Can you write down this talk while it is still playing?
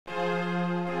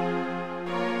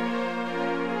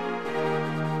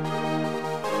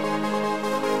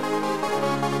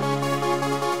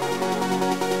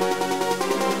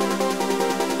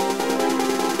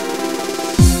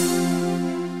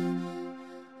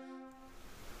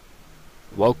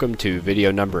Welcome to video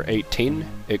number 18,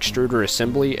 Extruder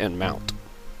Assembly and Mount.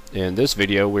 In this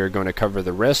video we are going to cover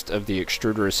the rest of the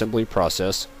extruder assembly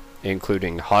process,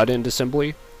 including hot end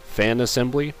assembly, fan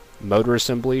assembly, motor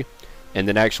assembly, and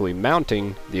then actually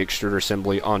mounting the extruder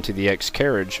assembly onto the X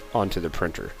carriage onto the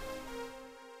printer.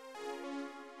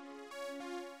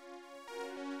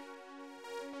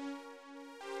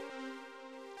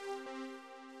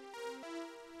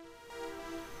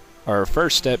 Our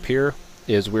first step here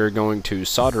is we're going to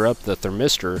solder up the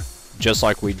thermistor just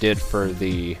like we did for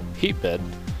the heat bed,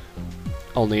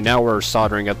 only now we're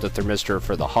soldering up the thermistor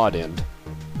for the hot end,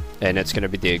 and it's going to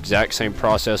be the exact same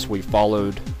process we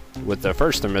followed with the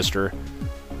first thermistor,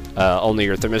 only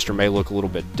your thermistor may look a little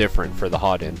bit different for the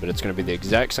hot end, but it's going to be the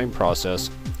exact same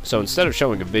process. So instead of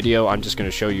showing a video, I'm just going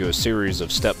to show you a series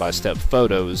of step-by-step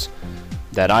photos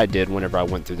that I did whenever I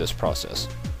went through this process.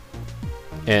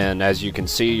 And as you can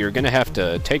see, you're going to have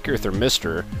to take your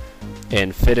thermistor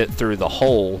and fit it through the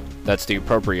hole that's the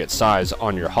appropriate size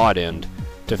on your hot end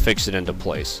to fix it into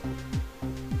place.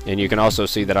 And you can also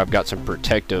see that I've got some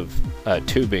protective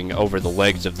tubing over the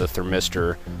legs of the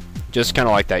thermistor, just kind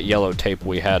of like that yellow tape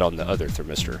we had on the other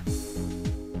thermistor.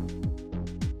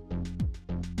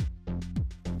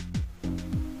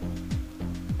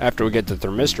 After we get the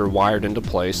thermistor wired into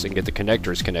place and get the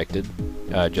connectors connected,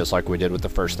 just like we did with the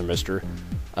first thermistor,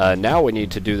 now we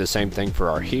need to do the same thing for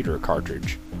our heater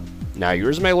cartridge. Now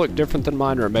yours may look different than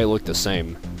mine, or it may look the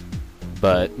same,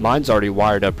 but mine's already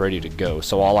wired up ready to go,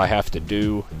 so all I have to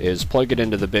do is plug it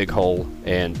into the big hole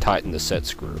and tighten the set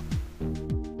screw.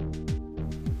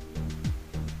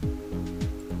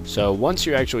 So once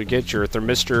you actually get your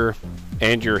thermistor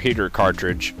and your heater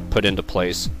cartridge put into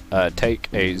place, take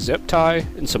a zip tie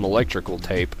and some electrical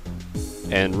tape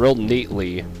and real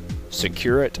neatly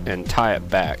secure it and tie it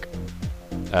back,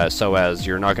 so as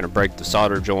you're not going to break the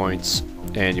solder joints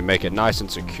and you make it nice and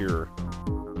secure.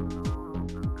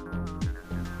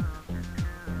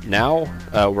 Now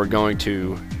we're going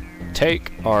to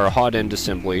take our hot end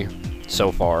assembly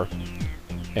so far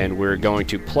and we're going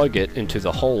to plug it into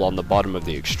the hole on the bottom of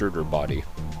the extruder body,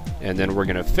 and then we're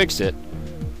going to fix it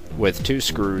with 2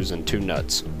 screws and 2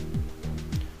 nuts.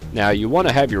 Now you want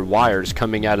to have your wires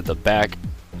coming out of the back,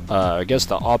 I guess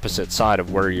the opposite side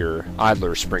of where your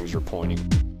idler springs are pointing.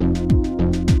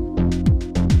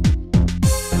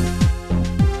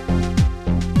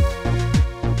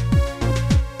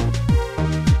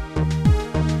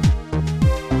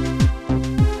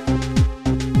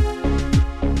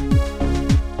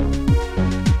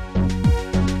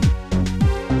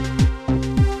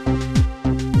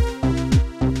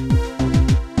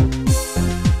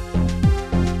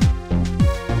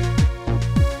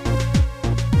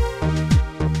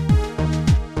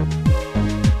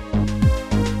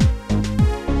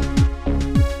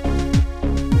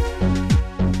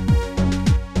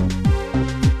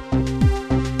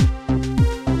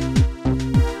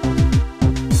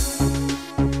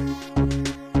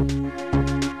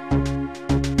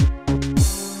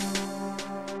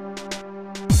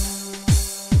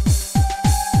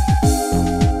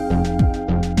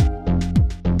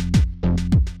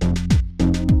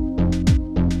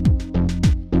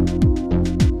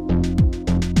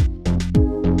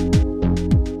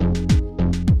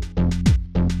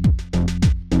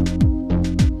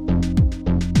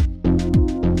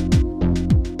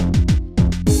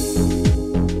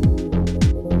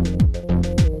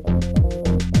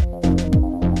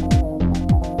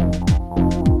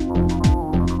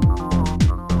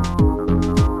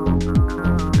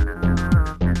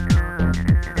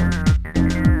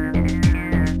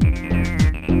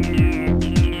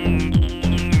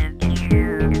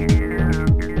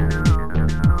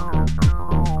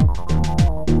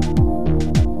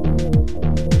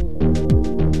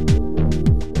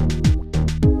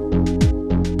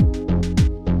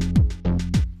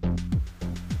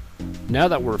 Now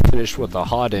that we're finished with the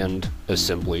hot end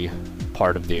assembly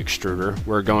part of the extruder,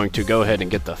 we're going to go ahead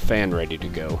and get the fan ready to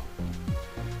go.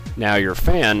 Now your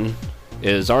fan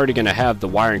is already going to have the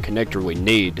wiring connector we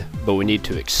need, but we need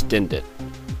to extend it.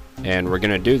 And we're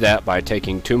going to do that by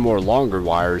taking 2 more longer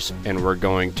wires and we're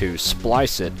going to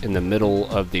splice it in the middle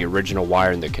of the original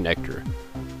wire in the connector.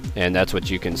 And that's what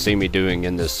you can see me doing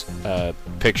in this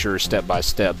picture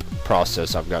step-by-step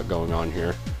process I've got going on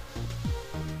here.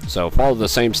 So follow the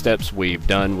same steps we've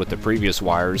done with the previous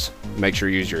wires. Make sure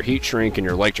you use your heat shrink and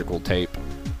your electrical tape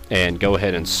and go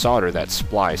ahead and solder that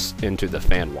splice into the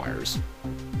fan wires.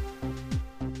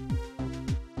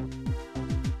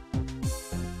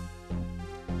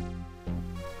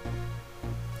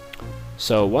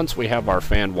 So once we have our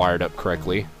fan wired up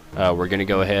correctly, we're going to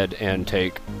go ahead and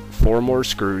take 4 more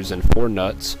screws and 4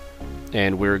 nuts,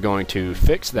 and we're going to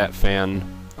fix that fan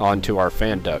onto our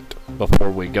fan duct before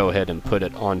we go ahead and put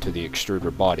it onto the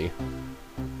extruder body.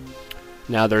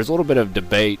 Now there's a little bit of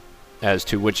debate as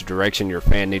to which direction your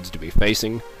fan needs to be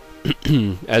facing.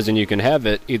 As in, you can have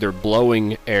it either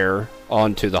blowing air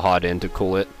onto the hot end to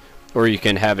cool it, or you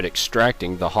can have it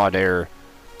extracting the hot air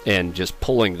and just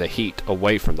pulling the heat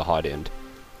away from the hot end.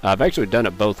 I've actually done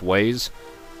it both ways.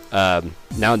 Now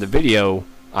in the video,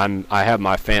 I have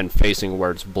my fan facing where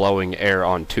it's blowing air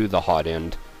onto the hot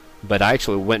end, but I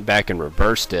actually went back and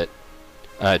reversed it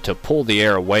to pull the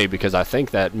air away, because I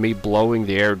think that me blowing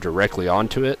the air directly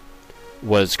onto it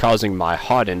was causing my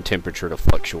hot end temperature to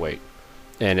fluctuate.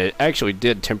 And it actually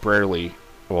did temporarily,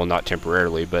 well, not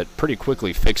temporarily, but pretty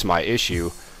quickly fix my issue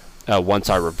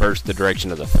once I reversed the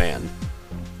direction of the fan.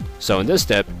 So in this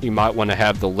step, you might want to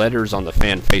have the letters on the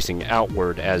fan facing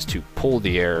outward as to pull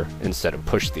the air instead of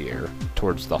push the air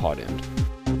towards the hot end.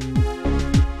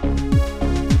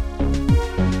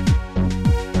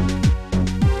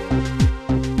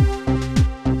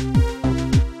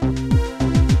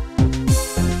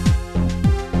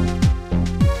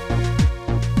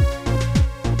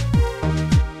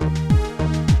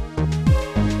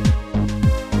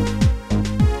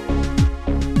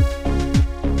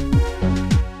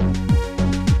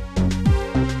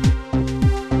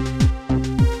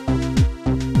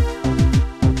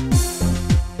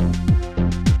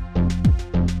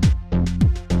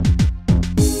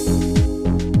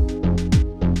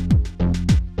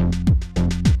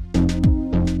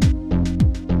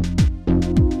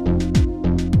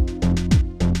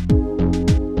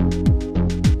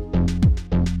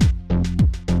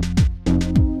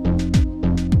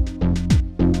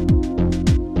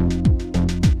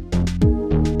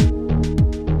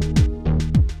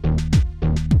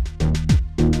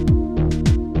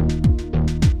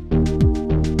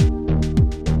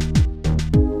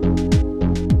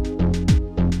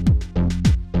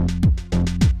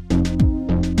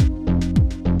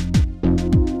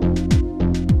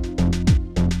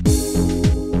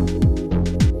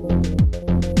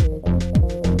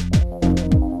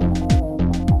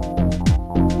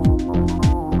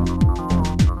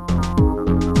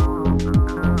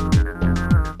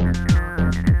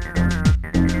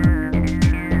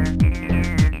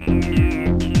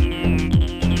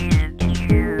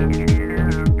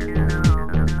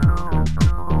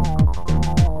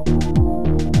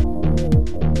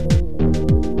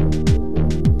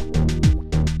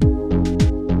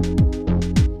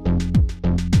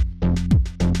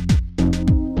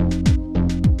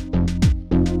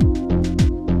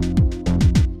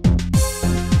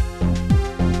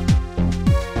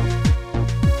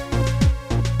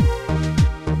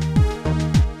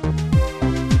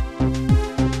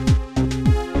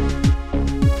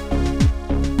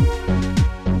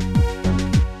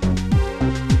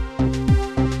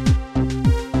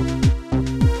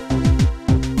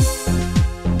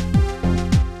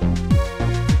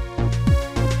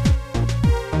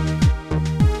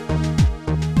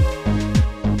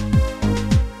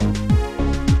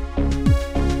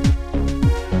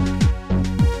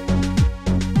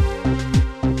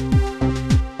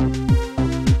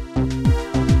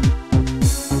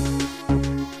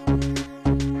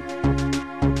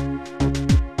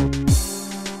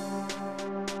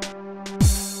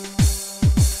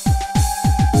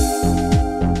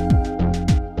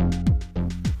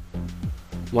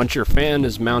 Once your fan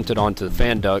is mounted onto the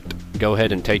fan duct, go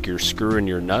ahead and take your screw and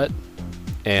your nut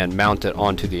and mount it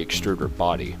onto the extruder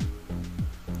body.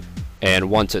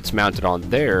 And once it's mounted on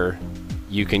there,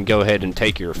 you can go ahead and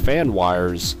take your fan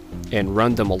wires and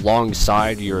run them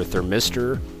alongside your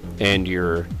thermistor and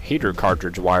your heater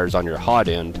cartridge wires on your hot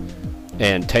end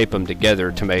and tape them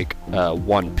together to make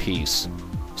one piece,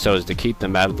 so as to keep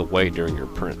them out of the way during your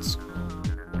prints.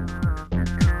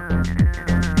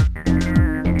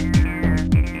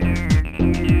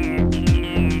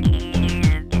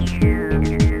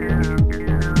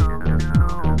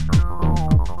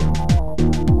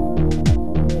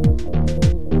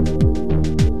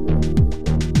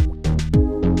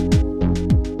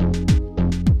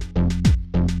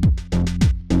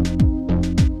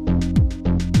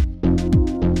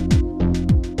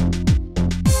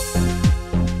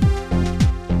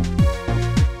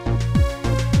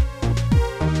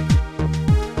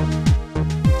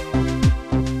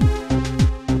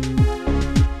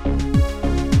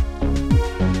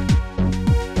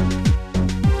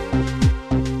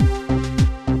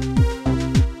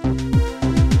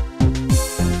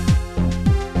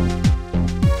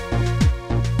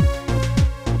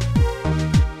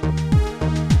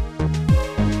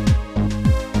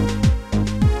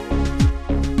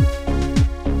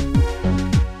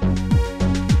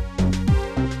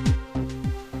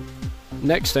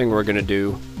 next thing we're going to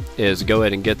do is go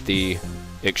ahead and get the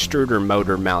extruder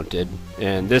motor mounted,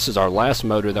 and this is our last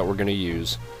motor that we're going to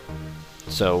use.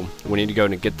 So we need to go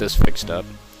and get this fixed up,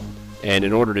 and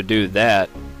in order to do that,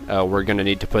 we're going to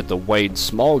need to put the weighed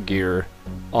small gear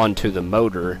onto the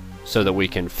motor so that we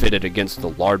can fit it against the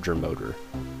larger motor.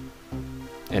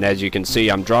 And as you can see,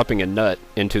 I'm dropping a nut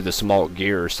into the small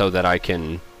gear so that I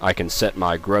can set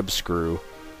my grub screw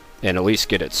and at least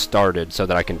get it started so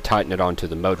that I can tighten it onto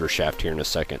the motor shaft here in a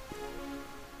second.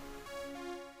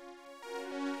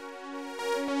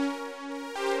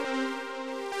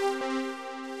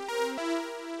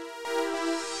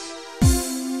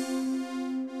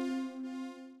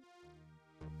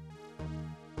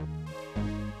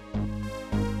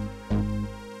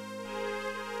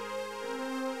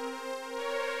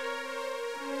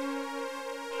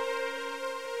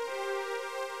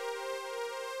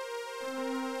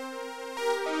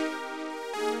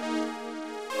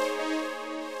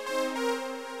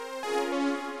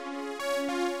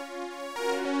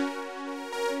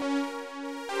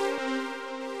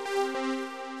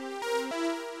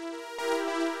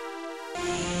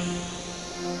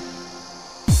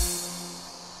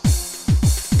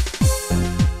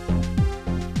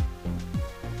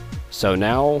 So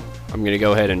now I'm going to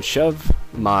go ahead and shove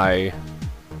my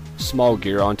small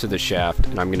gear onto the shaft,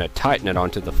 and I'm going to tighten it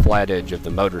onto the flat edge of the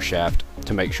motor shaft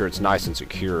to make sure it's nice and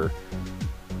secure.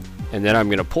 And then I'm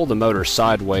going to pull the motor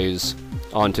sideways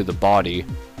onto the body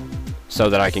so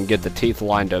that I can get the teeth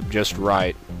lined up just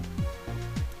right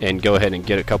and go ahead and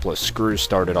get a couple of screws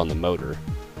started on the motor.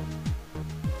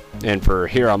 And for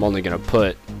here, I'm only going to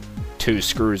put 2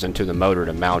 screws into the motor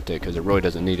to mount it because it really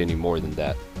doesn't need any more than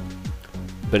that.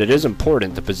 But it is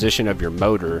important, the position of your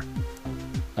motor,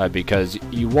 because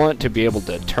you want to be able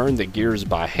to turn the gears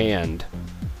by hand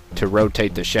to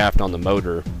rotate the shaft on the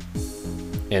motor,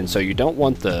 and so you don't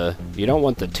want the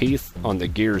teeth on the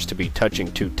gears to be touching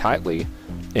too tightly,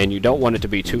 and you don't want it to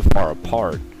be too far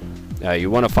apart. You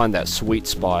want to find that sweet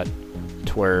spot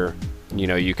to where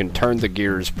you can turn the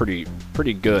gears pretty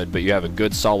good, but you have a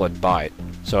good solid bite,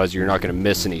 so as you're not going to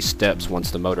miss any steps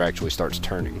once the motor actually starts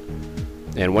turning.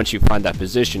 And once you find that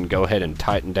position, go ahead and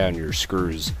tighten down your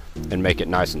screws and make it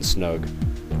nice and snug.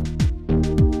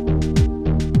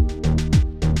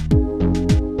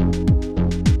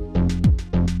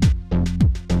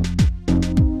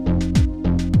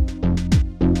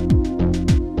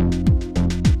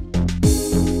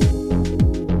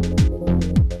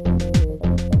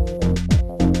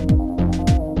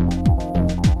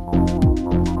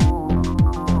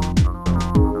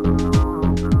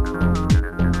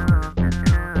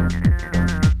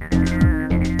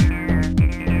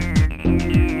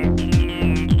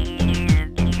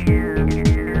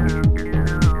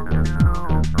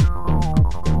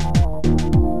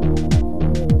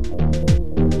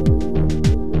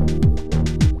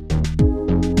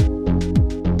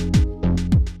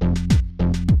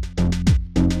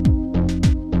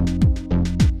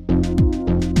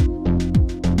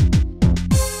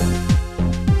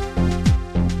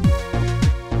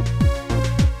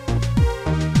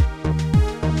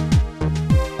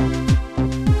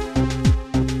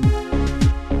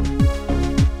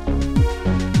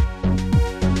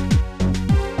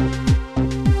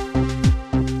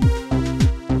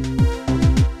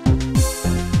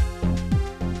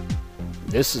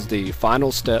 This is the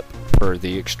final step for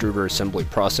the extruder assembly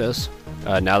process.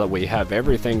 Now that we have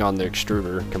everything on the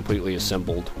extruder completely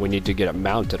assembled, we need to get it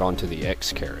mounted onto the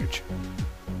X carriage.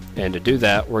 And to do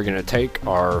that, we're going to take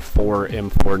our 4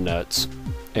 M4 nuts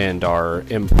and our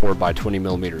M4 by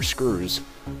 20mm screws,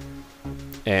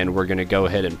 and we're going to go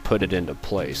ahead and put it into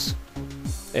place.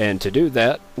 And to do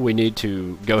that, we need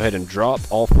to go ahead and drop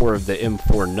all 4 of the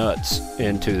M4 nuts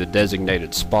into the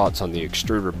designated spots on the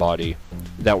extruder body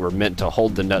that were meant to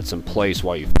hold the nuts in place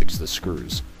while you fix the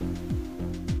screws.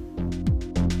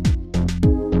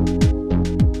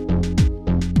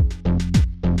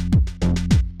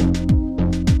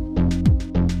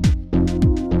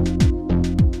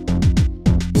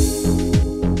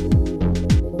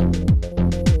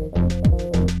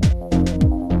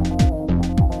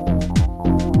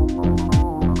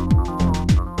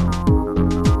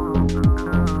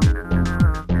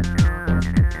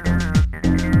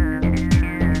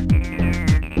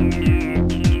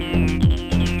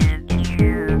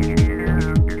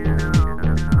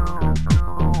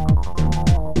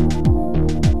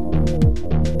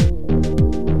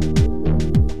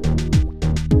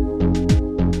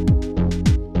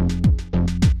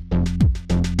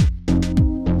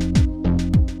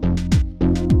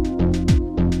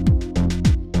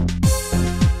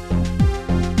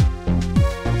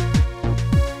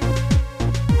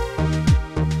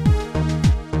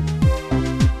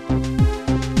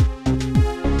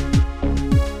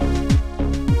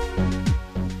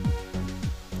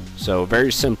 So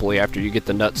very simply, after you get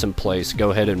the nuts in place,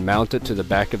 go ahead and mount it to the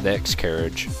back of the X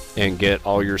carriage and get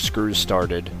all your screws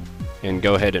started, and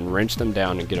go ahead and wrench them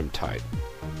down and get them tight.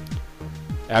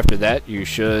 After that, you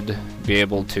should be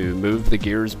able to move the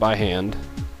gears by hand,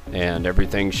 and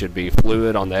everything should be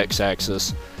fluid on the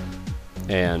X-axis,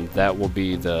 and that will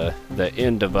be the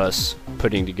end of us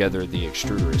putting together the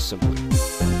extruder assembly.